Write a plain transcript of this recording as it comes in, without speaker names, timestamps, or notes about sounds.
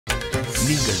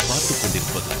நீங்கள் பார்த்துக்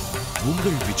கொண்டிருப்பது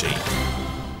உங்கள் விஜய்.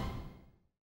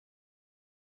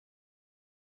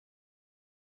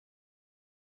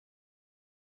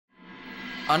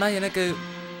 ஆனா எனக்கு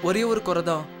ஒரே ஒரு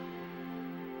குறைதான்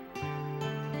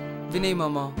வினய்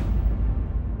மாமா.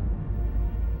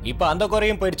 இப்ப அந்த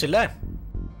குறையும் போயிடுச்சுல்ல.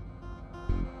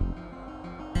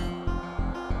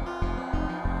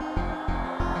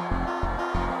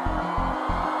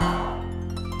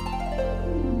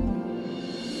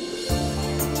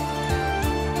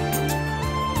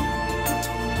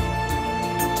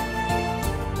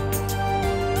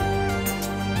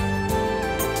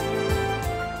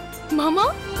 மாமா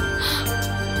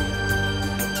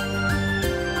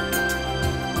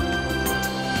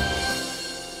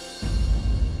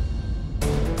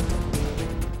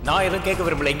நான் எதுவும் கேட்க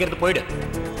விரும்பல, இங்க இருந்து போயிடு.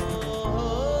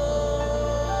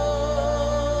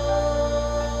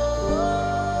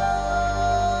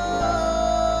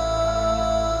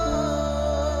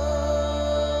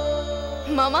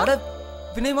 மாமா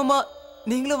வினய் மாமா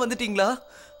நீங்களும் வந்துட்டீங்களா?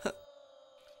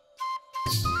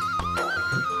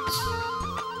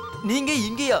 நீங்க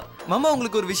இங்கயா? மாமா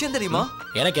உங்களுக்கு ஒரு விஷயம் தெரியுமா?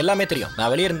 எனக்கு எல்லாமே தெரியும்,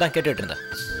 நான் வெளியே இருந்தா கேட்டுட்டு இருந்தேன்.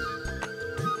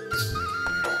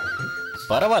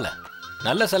 பரவாயில்ல,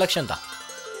 நல்ல செலக்ஷன் தான்.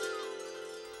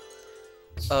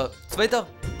 ஸ்வேதா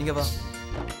இங்க வா.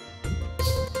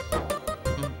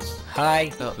 ஹாய்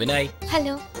வினய்.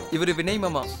 ஹலோ. இவரு வினய்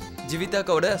மாமா,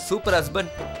 ஜீவிதாக்காவோட சூப்பர்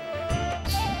ஹஸ்பண்ட்.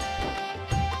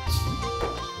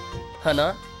 அண்ணா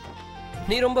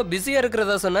நீ ரொம்ப பிஸியா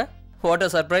இருக்கிறதா சொன்ன. வாட் அ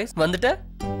சர்ப்ரைஸ், வந்துட்ட?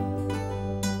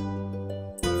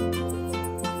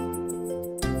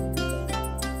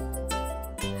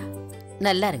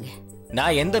 நல்லா இருங்க.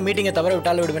 நான் எந்த மீட்டிங்கை தவற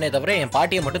விட்டாலும் விடுவேனே தவிர என்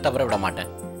பாட்டியை மட்டும் தவற விட மாட்டேன்.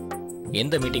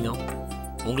 எந்த மீட்டிங்கும்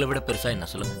உங்களை விட பெருசா என்ன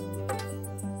சொல்லுங்க.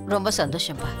 ரொம்ப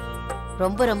சந்தோஷம்பா,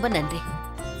 ரொம்ப ரொம்ப நன்றி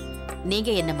நீங்க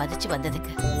என்ன மதிச்சு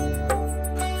வந்ததுக்கு.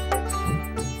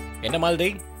 என்ன மாதிரி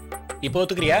இப்போ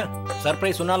ஒத்துக்கிறியா?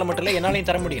 சர்ப்ரைஸ் உன்னால மட்டும் இல்ல, என்னாலையும்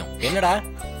தர முடியும். என்னடா?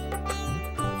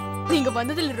 நீங்க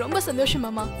வந்ததுல ரொம்ப சந்தோஷம்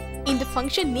மாமா. இந்த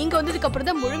ஃபங்க்ஷன் நீங்க வந்ததுக்கு அப்புறம்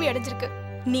தான் முழுமை அடைஞ்சிருக்கு.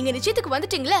 நீங்க நிச்சயத்துக்கு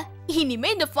வந்துட்டீங்களா? இனிமே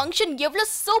இந்த ஃபங்க்ஷன்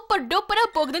எவ்வளவு சூப்பர் டூப்பரா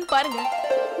போகுதுன்னு பாருங்க.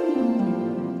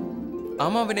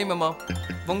 ஆமா வினய் மாமா,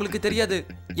 உங்களுக்கு தெரியாது,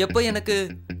 எப்ப எனக்கு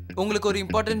உங்களுக்கு ஒரு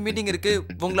இம்பார்ட்டன்ட் மீட்டிங் இருக்கு,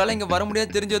 உங்களால இங்க வர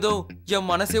முடியாது தெரிஞ்சதோ என்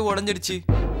மனசே உடைஞ்சிடுச்சு.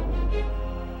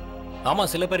 ஆமா,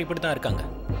 சில பேர் இப்படித்தான் இருக்காங்க.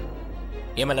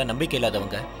 என் மேல நம்பிக்கை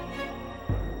இல்லாதவங்க,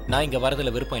 நான் இங்க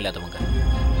வரதுல விருப்பம் இல்லாதவங்க.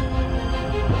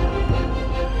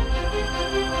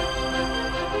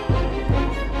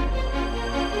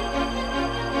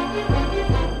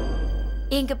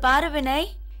 இங்க பாரு வினய்,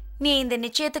 நீ இந்த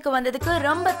நிச்சயத்துக்கு வந்ததுக்கு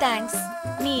ரொம்ப தேங்க்ஸ்.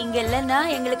 நீ இங்க இல்லன்னா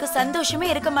எங்களுக்கு சந்தோஷமே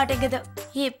இருக்க மாட்டேங்குது.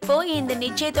 இப்போ இந்த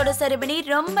நிச்சயத்தோட செரிமனி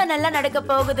ரொம்ப நல்லா நடக்க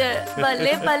போகுது.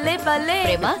 பல்லே பல்லே பல்லே.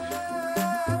 பிரேமா,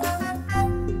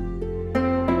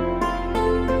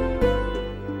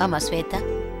 ஆமா ஸ்வேதா,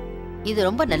 இது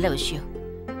ரொம்ப நல்ல விஷயம்.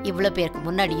 இவ்வளவு பேருக்கு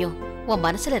முன்னாடியும் உன்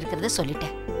மனசுல இருக்கிறத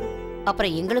சொல்லிட்டேன்.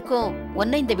 அப்புறம் எங்களுக்கும்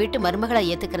உன்னை இந்த வீட்டு மருமகளா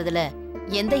ஏத்துக்கிறதுல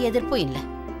எந்த எதிர்ப்பும் இல்லை.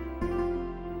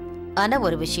 ஆனா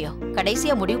ஒரு விஷயம்,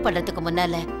 கடைசியா முடிவு பண்றதுக்கு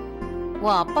முன்னால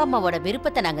உன் அப்பா அம்மாவோட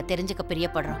விருப்பத்தை நாங்க தெரிஞ்சுக்க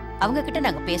பிரியப்படுறோம். அவங்க கிட்ட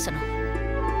நாங்க பேசணும்.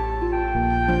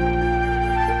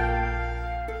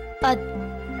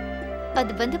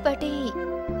 அது வந்து பாட்டி,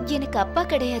 எனக்கு அப்பா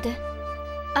கிடையாது,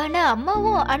 ஆனா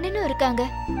அம்மாவும் அண்ணனும் இருக்காங்க.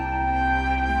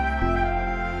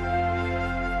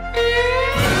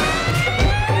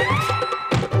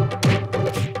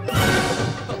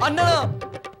 அண்ணா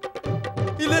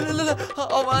இல்ல இல்ல இல்ல,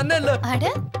 அவன் அண்ணன் இல்ல. அட,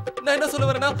 நான் என்ன சொல்ல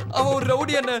வரேன்னா, அவன் ஒரு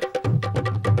ரவுடி அண்ணன்.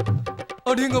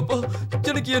 அடிங்கப்பா,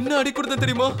 எனக்கு என்ன அடி கொடுத்த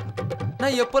தெரியுமா?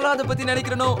 நான் எப்பெல்லாம் அதை பத்தி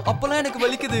நினைக்கிறேனோ அப்பெல்லாம் எனக்கு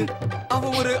வலிக்குது.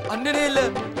 அவன் ஒரு அண்ணனே இல்ல.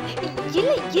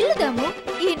 இல்ல இல்ல தாமு,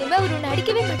 இனிமே அவர் உன்னை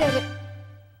அடிக்கவே மாட்டாரு.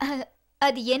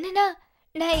 அது என்னன்னா,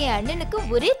 நான் என் அண்ணனுக்கு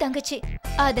ஒரே தங்கச்சி,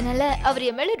 அதனால அவர்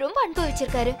என் மேல ரொம்ப அன்பு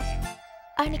வச்சிருக்காரு.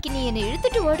 அன்னைக்கு நீ என்னை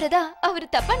இழுத்துட்டு ஓடுறதா அவரு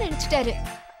தப்பா நினைச்சிட்டாரு.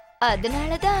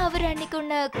 அதனாலதான் அவர் அன்னைக்கு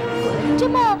உன்னை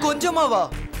கொஞ்சமாவா?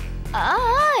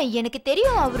 எனக்கு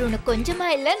தெரியும், அவர் உன்னை கொஞ்சமா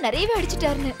இல்ல நிறையவே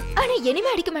அடிச்சிட்டாருன்னு. ஆனா இனிமே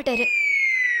அடிக்க மாட்டாரு.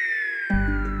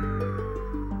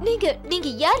 நீங்க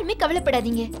யாருமே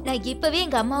கவலைப்படாதீங்க. நான் இப்பவே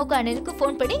எங்க அம்மாவுக்கு அண்ணனுக்கு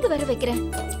போன் பண்ணி இங்க வர வைக்கிறேன்.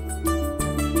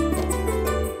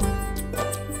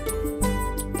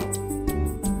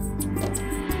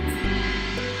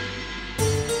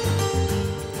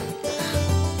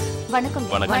 வணக்கம்.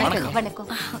 வணக்கம்.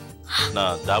 வணக்கம்.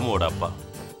 நான் தாமுவோட அப்பா.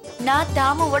 நான்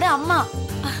தாமுவோட அம்மா.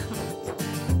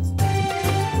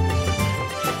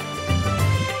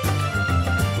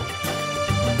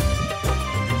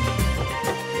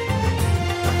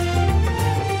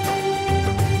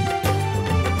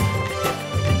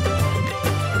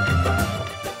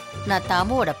 நான்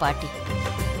தாமுவோட பாட்டி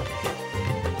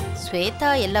ஸ்வேதா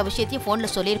எல்லா விஷயத்தையும் போன்ல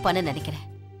சொல்லியிருப்பான்னு நினைக்கிறேன்.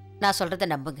 நான் சொல்றத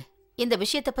நம்புங்க. இந்த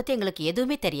விஷயத்தை பத்தி எங்களுக்கு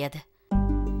எதுவுமே தெரியாது.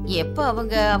 எப்ப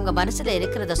அவங்க மனசுல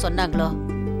இருக்கிறத சொன்னாங்களோ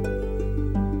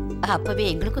அப்பவே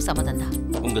எங்களுக்கும் சம்மதம் தான்.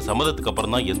 உங்க சம்மதத்துக்கு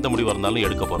அப்புறம் தான் எந்த முடிவா இருந்தாலும்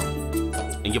எடுக்க போறோம்.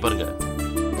 இங்க பாருங்க,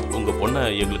 உங்க பொண்ணை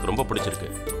எங்களுக்கு ரொம்ப பிடிச்சிருக்கு.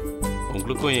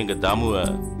 உங்களுக்கும் எங்க தாமுவை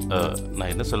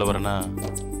நான் என்ன சொல்ல வரேன்னா,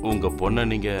 உங்க பொண்ணை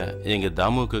நீங்க எங்க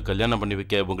தாமுவுக்கு கல்யாணம் பண்ணி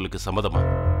வைக்க உங்களுக்கு சம்மதமா?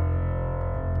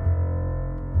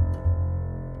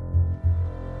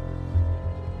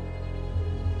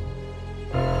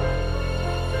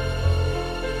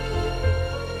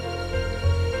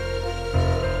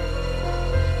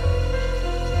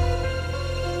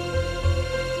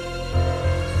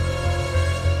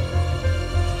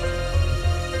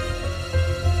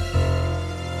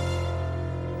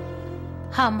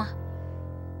 ஆமா,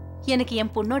 எனக்கு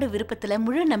என் பொண்ணோட விருப்பத்துல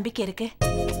முழு நம்பிக்கை இருக்கு.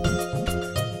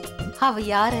 அவ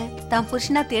யார தான்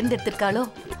புருஷனா தேர்ந்தெடுத்திருக்காளோ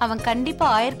அவன் கண்டிப்பா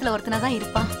 1000ல் ஒருத்தனா தான்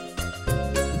இருப்பான்.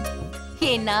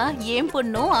 ஏன்னா என்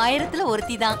பொண்ணும் 1000ல்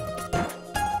ஒருத்தி தான்.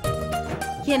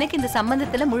 எனக்கு இந்த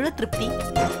சம்பந்தத்துல முழு திருப்தி.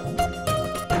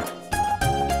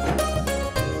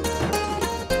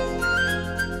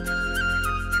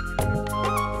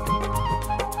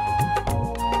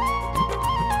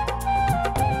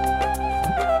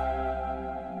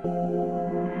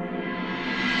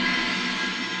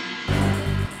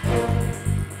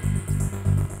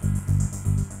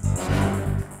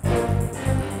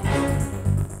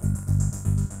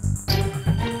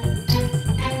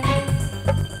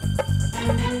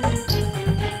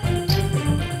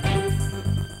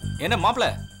 என்ன மாப்ள,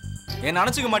 என்ன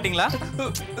அணைச்சுக்க மாட்டீங்களா?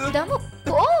 தாமு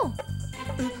போ.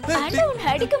 அண்ணா உன்னை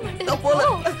அடிக்க மாட்டேன்.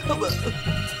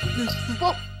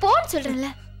 போன்னு சொல்றேன்ல.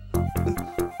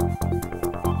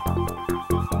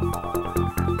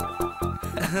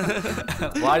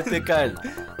 வாழ்த்துக்கள்.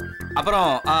 அப்புறம்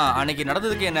அன்னைக்கு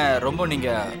நடந்ததுக்கு என்ன ரொம்ப நீங்க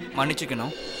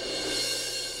மன்னிச்சுக்கணும்.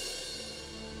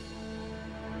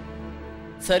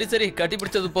 சரி சரி, கட்டி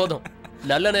பிடிச்சது போதும்.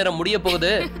 நல்ல நேரம் முடிய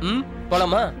போகுது.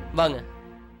 போலாமா? வாங்க.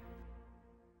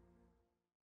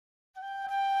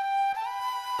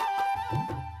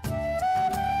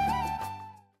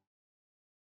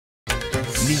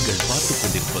 நீங்கள் பார்த்துக்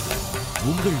கொண்டிருப்பது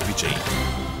உங்கள் விஜய்.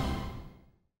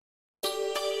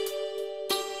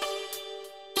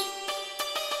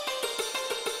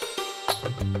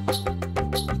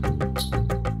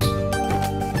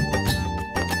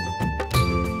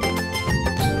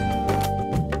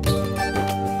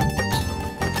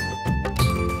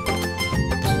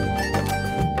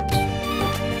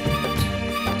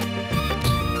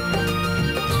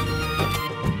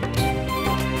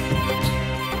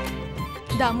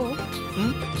 தாமு,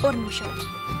 ஒரு நிமிஷம்.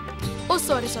 ஓ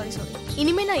சாரி சாரி சாரி.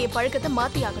 இனிமே நான் என் பழக்கத்தை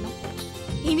மாத்தி ஆகணும்.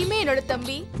 இனிமே என்னோட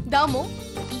தம்பி தாமு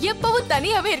எப்பவும்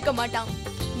தனியாவே இருக்க மாட்டான்.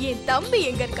 என் தம்பி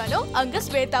எங்க இருக்கானோ அங்க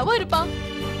ஸ்வேதாவும் இருப்பான்.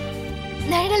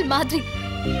 நிழல் மாதிரி.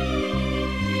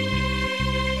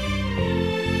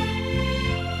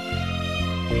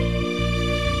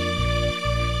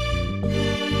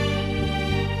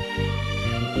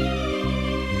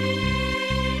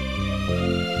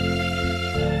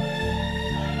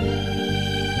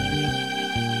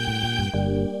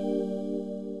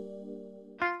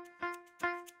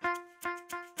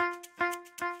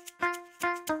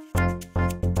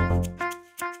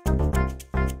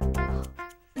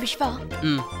 விஸ்வா,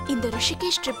 இந்த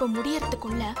ரிஷிகேஷ் ட்ரிப்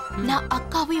முடியறதுக்குள்ள நான்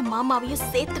அக்காவையும் மாமாவையும்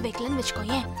சேர்த்து வைக்கலன்னு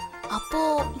வச்சுக்கோயேன். அப்போ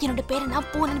என்னோட பேரை நான்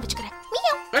பூனைன்னு வச்சுக்கிறேன்.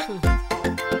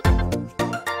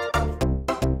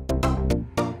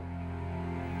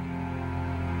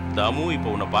 தாமு இப்ப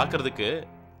உன்னை பாக்குறதுக்கு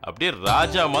அப்படியே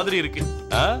ராஜா மாதிரி இருக்கு.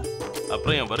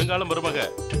 அப்புறம் என் வருங்கால மருமக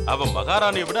அவ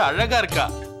மகாராணியை விட அழகா இருக்கா.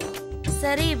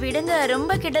 சரி விடுங்க,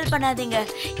 ரொம்ப கிண்டல் பண்ணாதீங்க.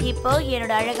 இப்போ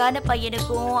என்னோட அழகான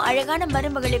பையனுக்கும் அழகான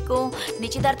மருமகளுக்கும்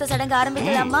நிச்சயதார்த்த சடங்கு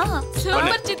ஆரம்பிக்கலாமா?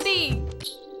 சூப்பர் சித்தி.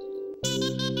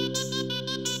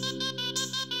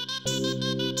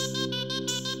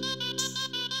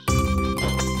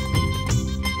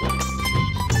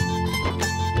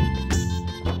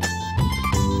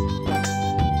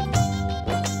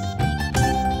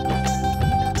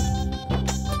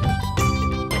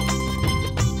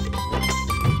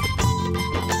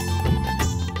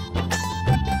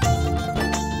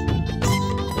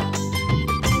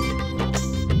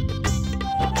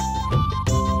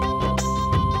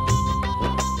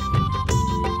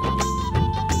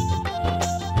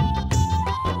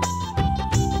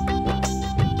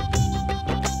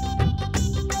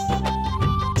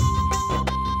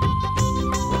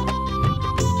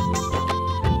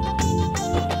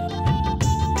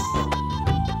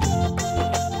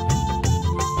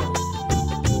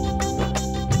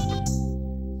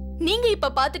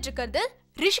 இப்ப பாத்துட்டு இருக்கிறது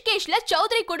ரிஷிகேஷ்ல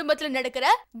சௌத்ரி குடும்பத்துல நடக்கிற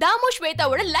தாமு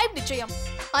ஸ்வேதாவோட லைவ் நிச்சயம்.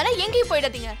 ஆனா எங்கேயும்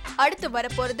போயிடாதீங்க. அடுத்து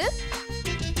வரப்போறது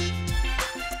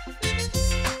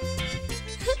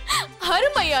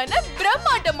அருமையான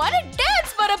பிரம்மாண்டமான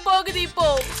டான்ஸ் வரப்போகுது இப்போ.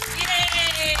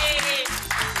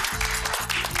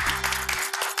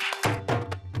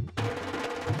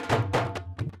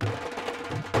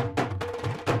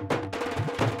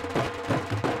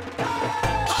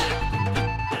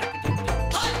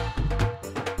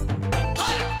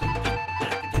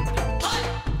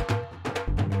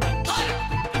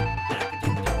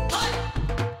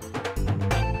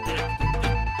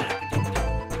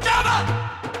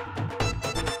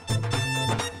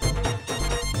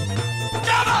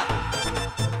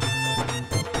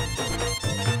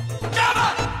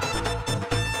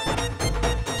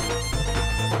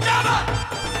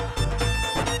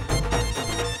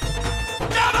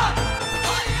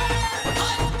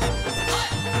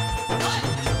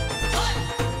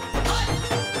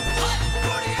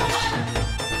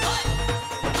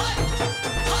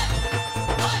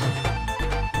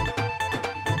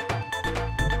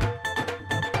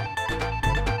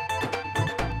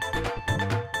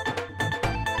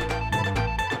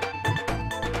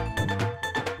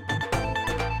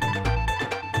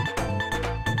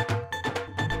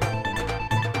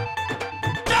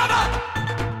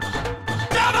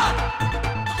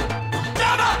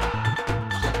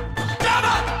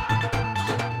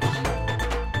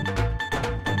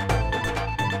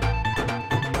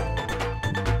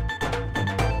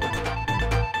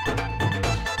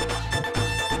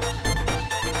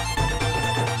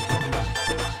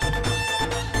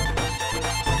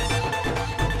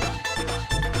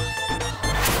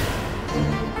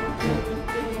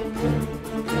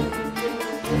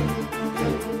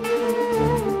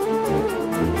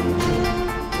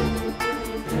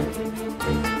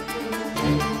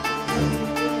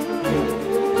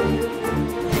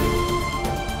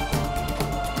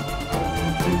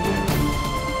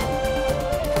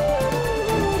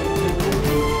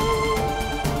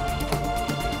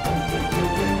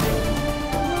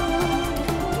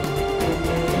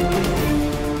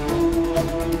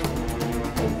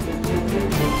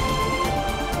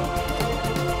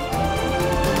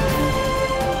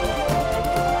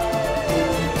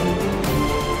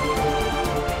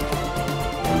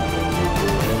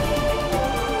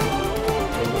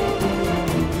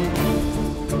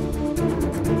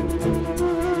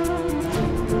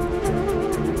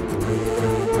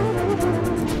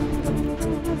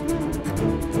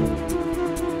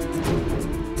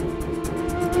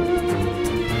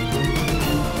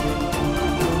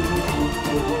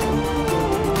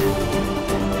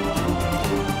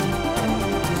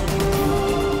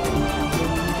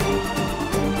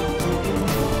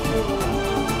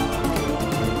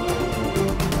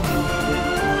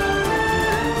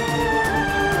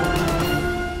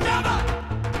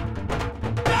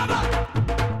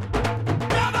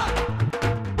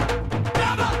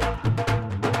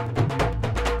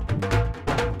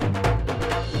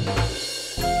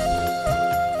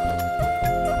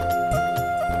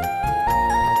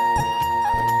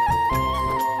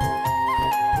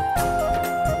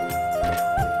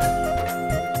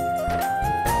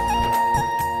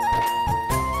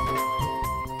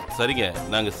 சரிங்க,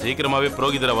 நாங்க சீக்கிரமாவே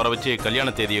புரோகிதரை வர வச்சு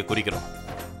கல்யாண தேதியை குறிக்கிறோம்.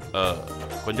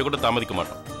 கொஞ்சம் கூட தாமதிக்க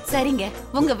மாட்டோம். சரிங்க,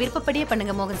 உங்க விருப்பப்படியே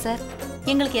பண்ணுங்க மோகன் சார்.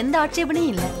 எங்களுக்கு எந்த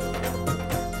ஆட்சேபனையும் இல்லை.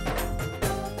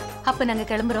 அப்ப நாங்க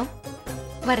கிளம்புறோம்.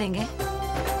 வர்றேங்க.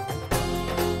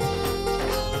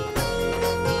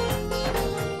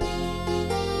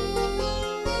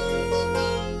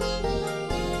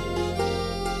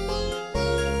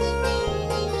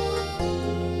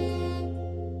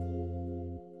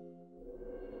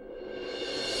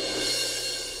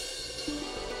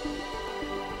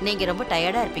 நீங்க ரொம்ப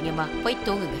டயர்டா இருப்பீங்கம்மா, போய்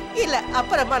தூங்குங்க. இல்ல,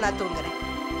 அப்புறமா நான் தூங்குறேன்.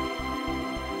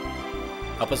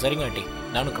 அப்ப சரிங்க ஆண்டி,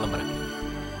 நானும் கிளம்புறேன்.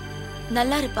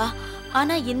 நல்லா இருப்பா.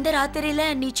 ஆனா இந்த ராத்திரியில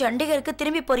நீ சண்டிகருக்கு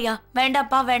திரும்பி போறியா?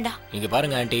 வேண்டாப்பா, வேண்டாம். இங்க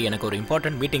பாருங்க ஆண்டி, எனக்கு ஒரு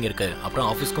இம்பார்ட்டன்ட் மீட்டிங் இருக்கு. அப்புறம்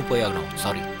ஆபீஸ்க்கும் போய் ஆகணும்.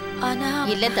 சாரி. ஆனா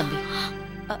இல்ல தம்பி,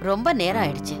 ரொம்ப நேரம்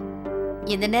ஆயிடுச்சு.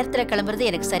 இந்த நேரத்துல கிளம்புறது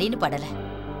எனக்கு சரின்னு படல.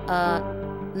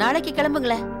 நாளைக்கு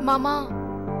கிளம்புங்களேன். மாமா.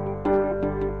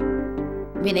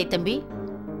 வினய் தம்பி,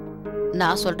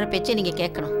 நான் சொல்ற பேச்சை நீங்க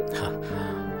கேட்கணும்.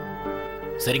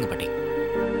 சரிங்க பாட்டி.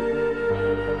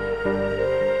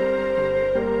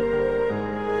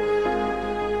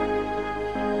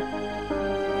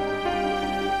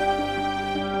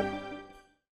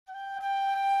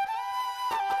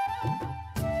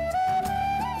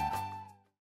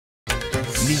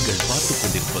 நீங்கள் பார்த்துக்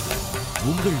கொண்டிருப்பது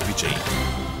உங்கள் விஜய்.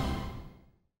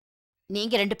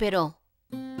 நீங்க ரெண்டு பேரும்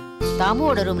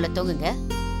தாமுவோட ரூம்ல தூங்குங்க.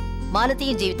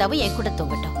 மாலத்தியும் ஜீவிதாவும் என் கூட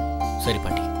தூங்கட்டும். சரி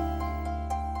பாட்டி.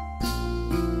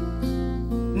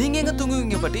 நீங்க எங்க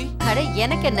தூங்குவீங்க பாட்டி? அட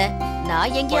எனக்கு என்ன,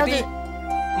 நான் எங்கேயாவது.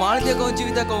 மாலத்தியாக்கவும்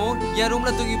ஜீவிதாக்கவும் என்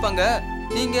ரூம்ல தூங்கிப்பாங்க,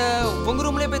 நீங்க உங்க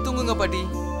ரூம்லயே போய் தூங்குங்க பாட்டி.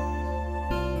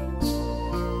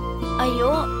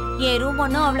 ஐயோ, என் ரூம்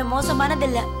ஒன்றும் அவ்வளவு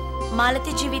மோசமானதில்ல.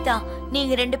 மாலத்தி, ஜீவிதா,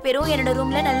 நீங்க 2 பேரும் என்னோட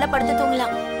ரூம்ல நல்லா படுத்து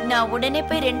தூங்கலாம். நான் உடனே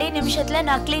போய் 2 நிமிஷத்துல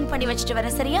நான் க்ளீன் பண்ணி வச்சுட்டு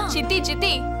வரேன், சரியா? சித்தி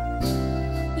சித்தி,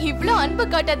 இவ்ளோ அன்பு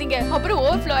காட்டாதீங்க, அப்புறம்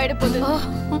ஓவர்ஃப்ளோ ஆயிட போகுது.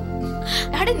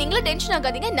 அட நீங்களும் டென்ஷன்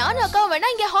ஆகாதீங்க, நானும் அக்கா வேணா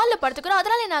இங்க ஹால்ல படுத்துக்கிறோம்,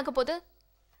 அதனால என்ன ஆக போகுது?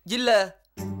 இல்ல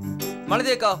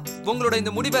மாலதி அக்கா, உங்களோட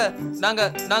இந்த முடிவை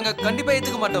நாங்க கண்டிப்பா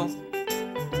ஏத்துக்க மாட்டோம்.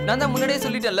 நான் தான் முன்னாடியே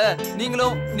சொல்லிட்டேன்ல,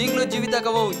 நீங்களும்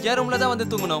ஜீவிதாக்காவும் என் ரூம்ல தான் வந்து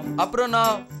தூங்கணும். அப்புறம்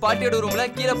நான் பாட்டியோட ரூம்ல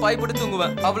கீழே பாய் போட்டு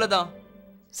தூங்குவேன், அவ்வளவுதான்.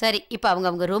 சரி, இப்ப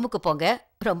அவங்க ரூமுக்கு போங்க.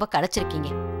 ரொம்ப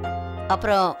களைச்சிருக்கீங்க.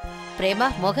 அப்புறம் பிரேமா,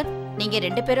 மோகன், நீங்க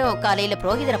 2 பேரும் காலையில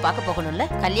புரோகிதரை பார்க்க போகணும்ல,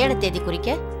 கல்யாண தேதி குறிக்க.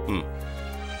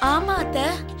 ஆமா அத்தை,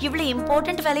 இவ்வளவு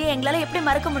இம்பார்ட்டன்ட் வேலையை எங்களால எப்படி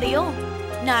மறக்க முடியும்?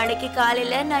 நாளைக்கு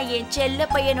காலையில நான் என் செல்ல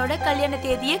பையனோட கல்யாண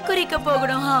தேதியை குறிக்க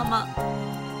போகணும். ஆமா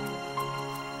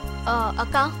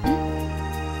அக்கா,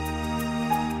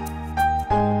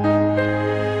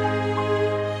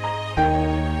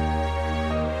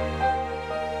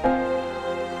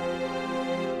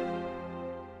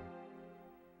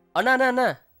 அண்ணா அண்ணா அண்ணா,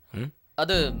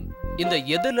 அது இந்த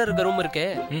எதிரில இருக்க ரூம் இருக்கே,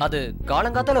 அது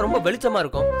காலங்காத்தால ரொம்ப வெளிச்சமா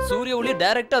இருக்கும். சூரிய ஒளி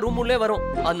டைரக்டா ரூம் உள்ளே வரும்,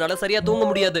 அதனால சரியா தூங்க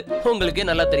முடியாது. உங்களுக்கே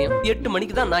நல்லா தெரியும், 8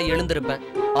 மணிக்கு தான் நான் எழுந்திருப்பேன்.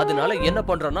 அதனால என்ன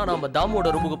பண்றோம்னா, நாம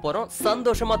தாமுவோட ரூமுக்கு போறோம்,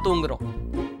 சந்தோஷமா தூங்குறோம்.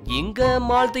 எங்க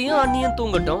மாலத்தையும் அண்ணியும்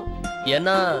தூங்கட்டும்,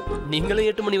 ஏன்னா நீங்களும்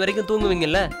 8 மணி வரைக்கும்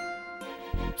தூங்குவீங்கல்ல.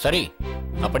 சரி,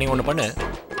 அப்ப நீ ஒண்ணு பண்ணு,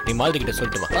 நீ மாலதி கிட்ட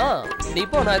சொல்லிட்டு வா. நீ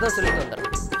இப்போ நான் ஏதோ சொல்லிட்டு வந்துடுறேன்.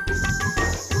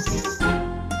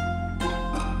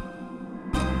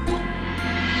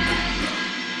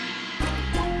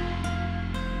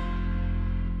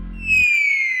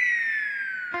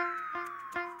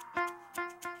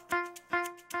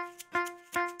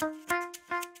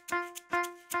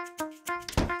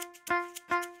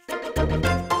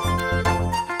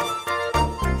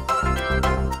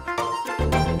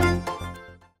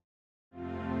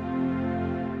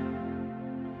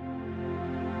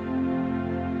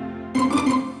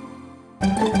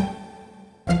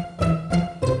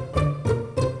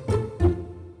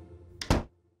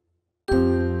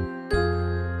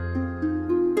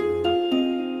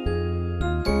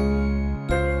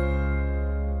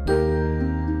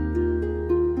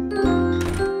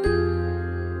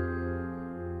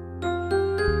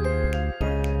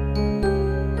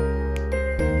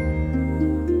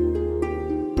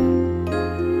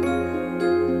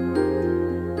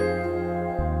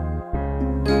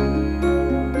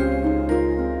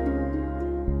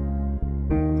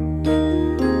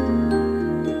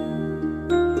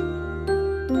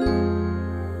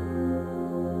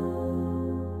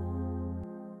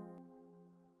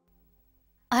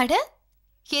 அட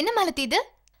என்ன மாலதி இது,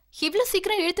 இவ்ளோ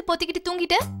சீக்கிரம் இழுத்து போத்திக்கிட்டு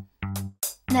தூங்கிட்ட?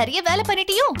 நிறைய வேலை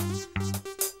பண்ணிட்டியோ?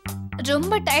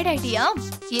 ரொம்ப டயர்ட் ஆயிட்டியா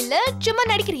இல்ல சும்மா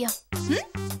நடிக்கிறியா?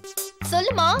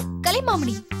 சொல்லுமா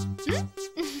கலைமாமணி.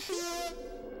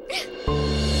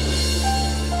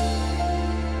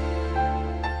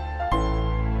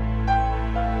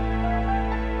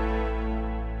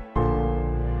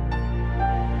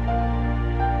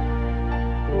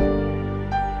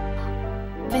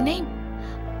 வினய்,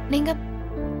 நீங்க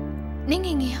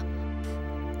எங்கயா?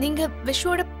 நீங்க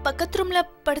விஸ்வோட பக்கத்து ரூம்ல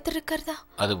படுத்திருக்கிறதா?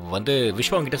 அது வந்து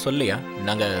விஸ்வா கிட்ட சொல்லியா?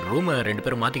 நாங்க ரூம் 2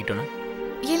 பேரும் மாத்திக்கிட்டோம்.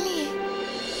 இல்லையே.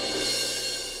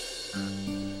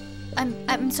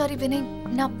 I'm sorry வினய்,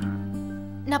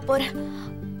 நான் போறேன்.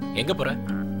 எங்க போற?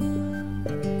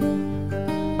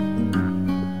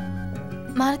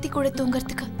 மாலதி கூட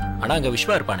தூங்கறதுக்கு. ஆனா அங்க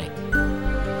விஸ்வா இருப்பானே.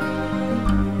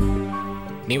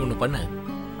 நீ ஒண்ணு பண்ணு,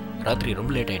 ராத்திரி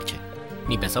ரொம்ப லேட் ஆயிடுச்சு,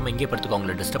 நீ பேசாம இங்கே படுத்துக்கோ,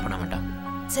 அவங்கள டிஸ்டர்ப் பண்ண வேண்டாம்.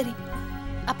 சரி,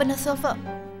 அப்ப நான் சோஃபா.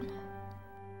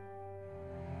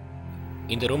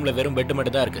 இந்த ரூம்ல வெறும் பெட்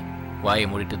மட்டும் தான் இருக்கு, வாயை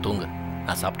மூடிட்டு தூங்கு,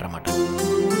 நான் சாப்பிட மாட்டேன்.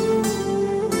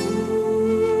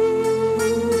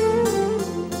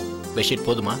 பெட்ஷீட்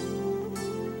போதுமா?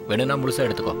 வேணும்னா முழுசா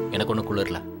எடுத்துக்கோ, எனக்கு ஒன்றும்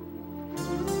குளிரல.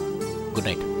 Good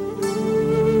night.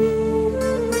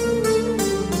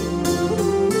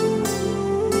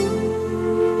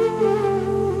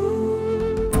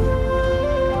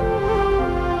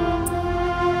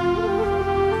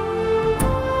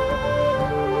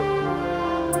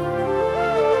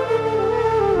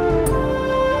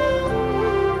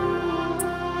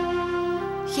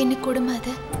 என்ன கொடுமை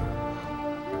அது.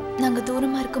 நாங்க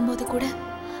தூரமா இருக்கும்போது கூட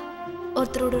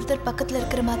ஒருத்தரோட ஒருத்தர் பக்கத்துல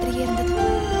இருக்கிற மாதிரியே இருந்தது.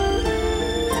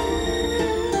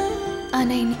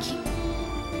 ஆனா இன்னைக்கு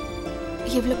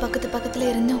எவ்வளவு பக்கத்துல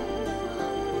இருந்தோம்,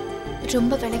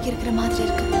 ரொம்ப விலகி இருக்கிற மாதிரி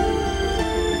இருக்கு.